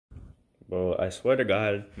Bro, I swear to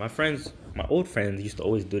God, my old friends used to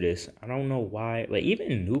always do this. I don't know why. Like,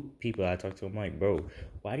 even new people I talk to, I'm like, bro,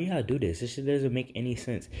 why do y'all do this? This shit doesn't make any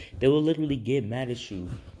sense. They will literally get mad at you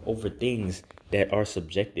over things that are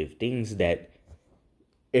subjective, things that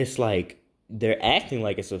it's like they're acting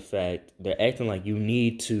like it's a fact. They're acting like you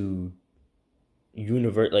need to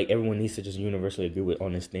like everyone needs to just universally agree with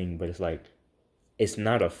on this thing, but it's like it's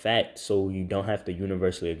not a fact, so you don't have to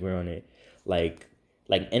universally agree on it. Like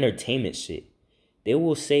like entertainment shit. They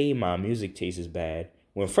will say my music taste is bad.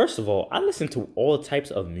 When first of all, I listen to all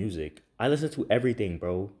types of music. I listen to everything,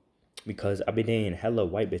 bro. Because I've been dating hella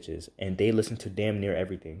white bitches and they listen to damn near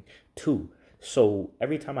everything too. So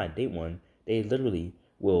every time I date one, they literally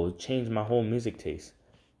will change my whole music taste.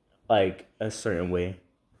 Like a certain way.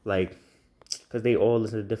 Like because they all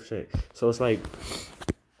listen to different shit. So it's like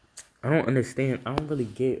I don't understand. I don't really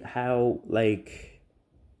get how like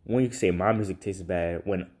when you say my music tastes bad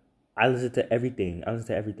when I listen to everything. I listen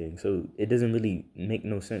to everything. So it doesn't really make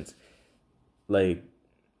no sense. Like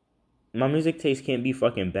my music taste can't be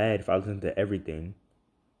fucking bad if I listen to everything.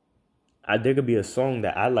 There could be a song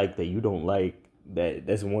that I like that you don't like.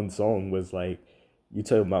 That's one song was like you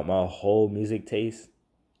talking about my whole music taste.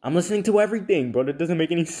 I'm listening to everything, bro. That doesn't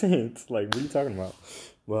make any sense. Like, what are you talking about?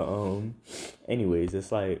 But anyways,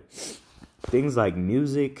 it's like things like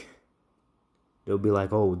music. They'll be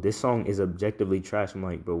like, "Oh, this song is objectively trash." I'm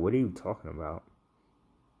like, "Bro, what are you talking about?"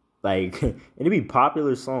 Like, and it'd be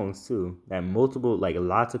popular songs too that multiple, like,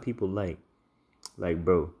 lots of people like. Like,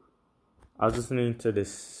 bro, I was listening to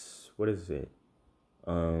this. What is it?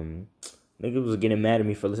 Niggas was getting mad at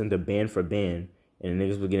me for listening to Band for Band, and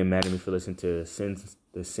niggas was getting mad at me for listening to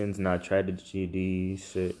the Sins Not Tragedy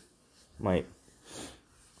shit.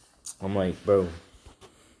 I'm like, bro.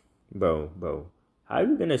 How are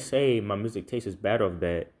you gonna say my music taste is bad off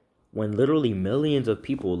that when literally millions of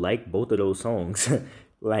people like both of those songs?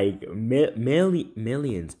 Like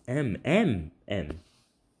millions, M,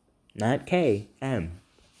 not K, M,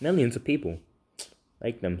 millions of people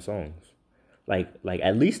like them songs. Like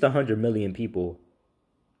at least 100 million people,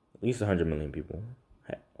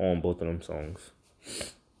 on both of them songs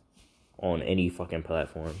on any fucking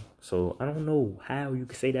platform. So I don't know how you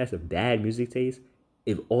could say that's a bad music taste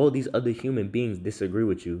if all these other human beings disagree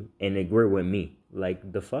with you and agree with me.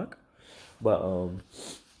 Like the fuck? But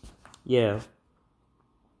yeah,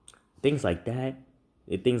 things like that.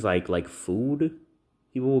 Things like food.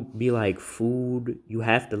 People will be like, food, you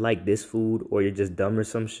have to like this food or you're just dumb or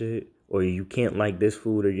some shit. Or you can't like this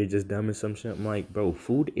food or you're just dumb or some shit. I'm like, bro,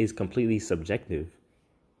 food is completely subjective.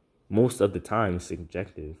 Most of the time it's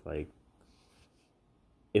subjective. Like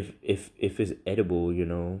if it's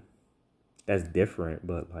edible, that's different.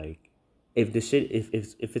 But like if the shit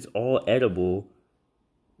if it's all edible,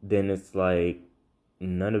 then it's like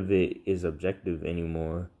none of it is objective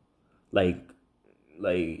anymore. Like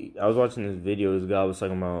I was watching this video, this guy was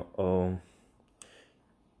talking about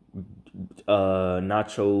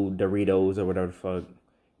nacho Doritos or whatever the fuck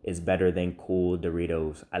is better than cool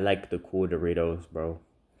Doritos. I like the cool Doritos, bro.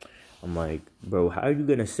 I'm like, bro, how are you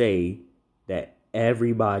gonna say that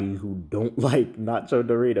everybody who don't like nacho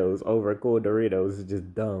Doritos over cool Doritos is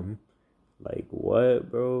just dumb? Like,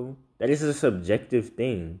 what, bro? That is a subjective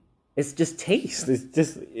thing. It's just taste. It's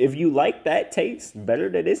just, if you like that taste better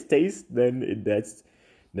than this taste, then that's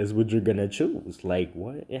what you're gonna choose. Like,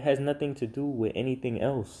 what? It has nothing to do with anything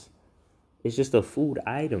else. It's just a food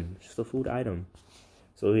item. It's just a food item.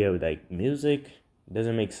 So yeah, with like music, it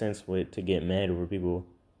doesn't make sense to get mad over people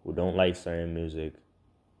who don't like certain music.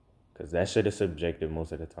 Because that shit is subjective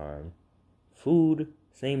most of the time. Food,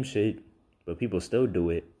 same shit. But people still do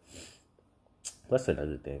it. What's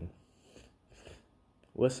another thing?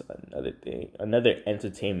 Another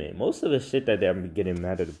entertainment. Most of the shit that I'm getting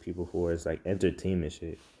mad at the people for is like entertainment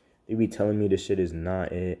shit. They be telling me this shit is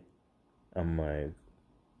not it. I'm like,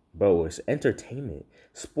 bro, it's entertainment.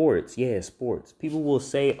 Sports, yeah, sports. People will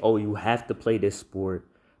say, oh, you have to play this sport,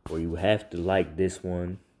 or you have to like this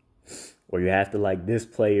one, or you have to like this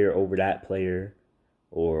player over that player,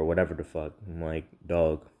 or whatever the fuck. I'm like,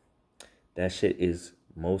 dog, that shit is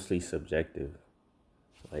mostly subjective.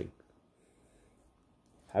 Like,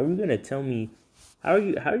 how are you gonna tell me? How are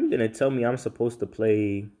you gonna tell me I'm supposed to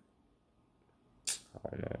play? I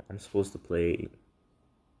don't know. I'm supposed to play,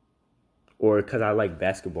 or because I like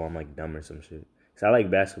basketball, I'm like dumb or some shit. Because I like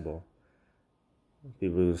basketball.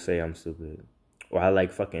 People will say I'm stupid. Or I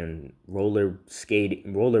like fucking roller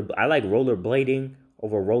skating. I like roller blading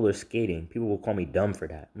over roller skating. People will call me dumb for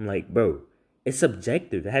that. I'm like, bro, it's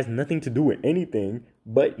subjective. It has nothing to do with anything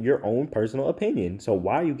but your own personal opinion. So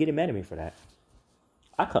why are you getting mad at me for that?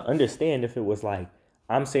 I could understand if it was like,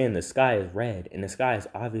 I'm saying the sky is red and the sky is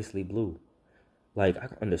obviously blue. Like I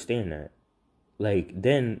can understand that. Like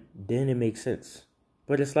then it makes sense.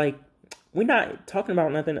 But it's like we're not talking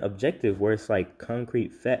about nothing objective where it's like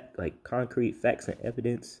concrete facts and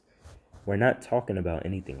evidence. We're not talking about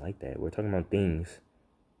anything like that. We're talking about things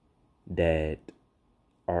that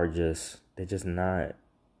they're just not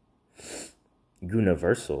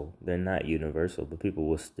universal. They're not universal, but people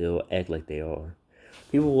will still act like they are.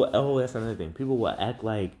 People will, oh, that's another thing. People will act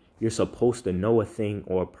like you're supposed to know a thing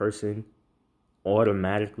or a person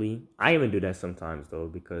automatically. I even do that sometimes though,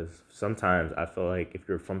 because sometimes I feel like if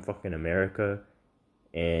you're from fucking America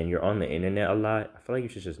and you're on the internet a lot, I feel like you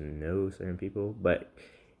should just know certain people, but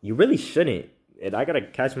you really shouldn't. And I gotta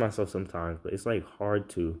catch myself sometimes, but it's like hard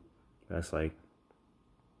to. That's like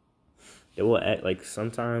it will act like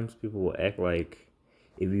sometimes people will act like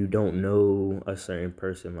if you don't know a certain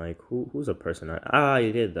person, like who's a person?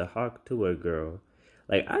 You did the Hawk Tuah girl.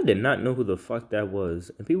 Like I did not know who the fuck that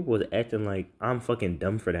was, and people was acting like I'm fucking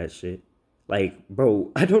dumb for that shit. Like,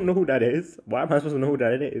 bro, I don't know who that is. Why am I supposed to know who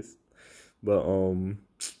that is? But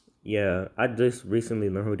yeah, I just recently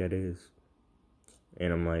learned who that is,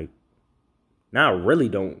 and I'm like, now I really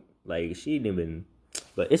don't like. She didn't even,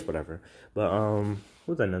 but it's whatever. But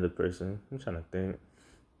who's another person? I'm trying to think.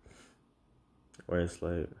 Where it's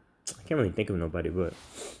like, I can't really think of nobody, but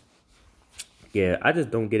yeah, I just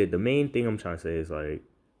don't get it. The main thing I'm trying to say is like,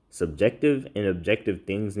 subjective and objective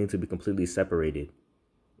things need to be completely separated.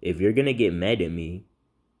 If you're gonna get mad at me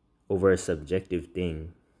over a subjective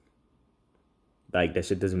thing, like that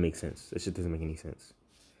shit doesn't make sense. That shit doesn't make any sense.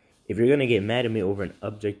 If you're gonna get mad at me over an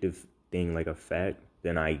objective thing, like a fact,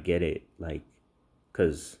 then I get it. Like,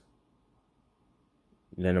 cause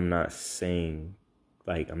then I'm not saying,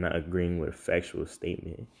 like, I'm not agreeing with a factual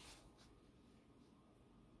statement.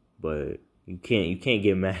 But you can't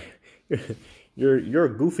get mad. You're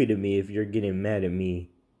goofy to me if you're getting mad at me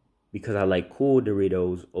because I like cool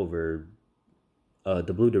Doritos over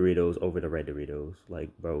the blue Doritos over the red Doritos.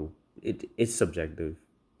 Like, bro, it's subjective.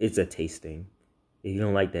 It's a taste thing. If you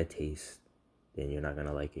don't like that taste, then you're not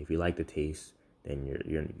gonna like it. If you like the taste, then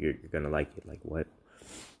you're gonna like it. Like what?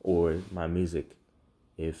 Or my music.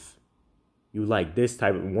 If you like this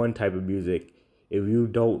one type of music, if you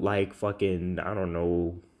don't like fucking, I don't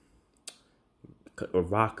know,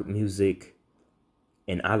 rock music,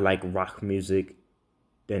 and I like rock music,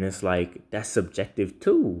 then it's like that's subjective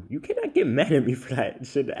too. You cannot get mad at me for that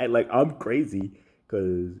shit. Act like I'm crazy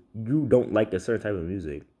because you don't like a certain type of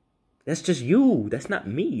music. That's just you. That's not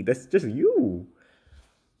me. That's just you.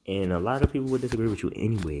 And a lot of people would disagree with you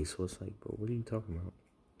anyway. So it's like, bro, what are you talking about?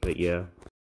 But yeah.